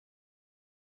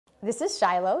This is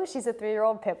Shiloh. She's a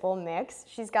 3-year-old pit bull mix.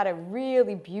 She's got a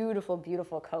really beautiful,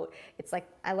 beautiful coat. It's like,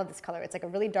 I love this color. It's like a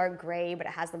really dark gray, but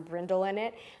it has the brindle in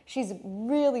it. She's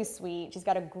really sweet. She's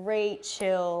got a great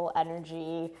chill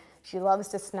energy. She loves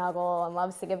to snuggle and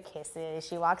loves to give kisses.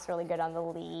 She walks really good on the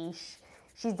leash.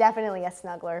 She's definitely a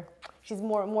snuggler. She's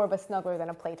more of a snuggler than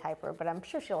a play typer, but I'm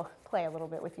sure she'll play a little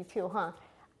bit with you too, huh?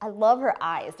 I love her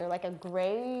eyes. They're like a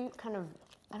gray kind of,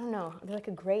 I don't know, they're like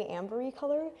a gray ambery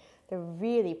color. They're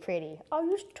really pretty. Oh,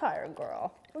 you're tired,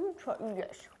 girl.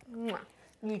 Yes.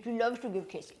 She loves to give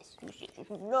kisses. She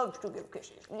loves to give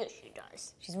kisses. Yes, she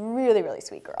does. She's really, really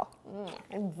sweet girl.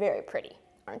 And very pretty,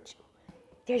 aren't you?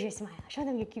 There's your smile. Show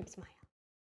them your cute smile.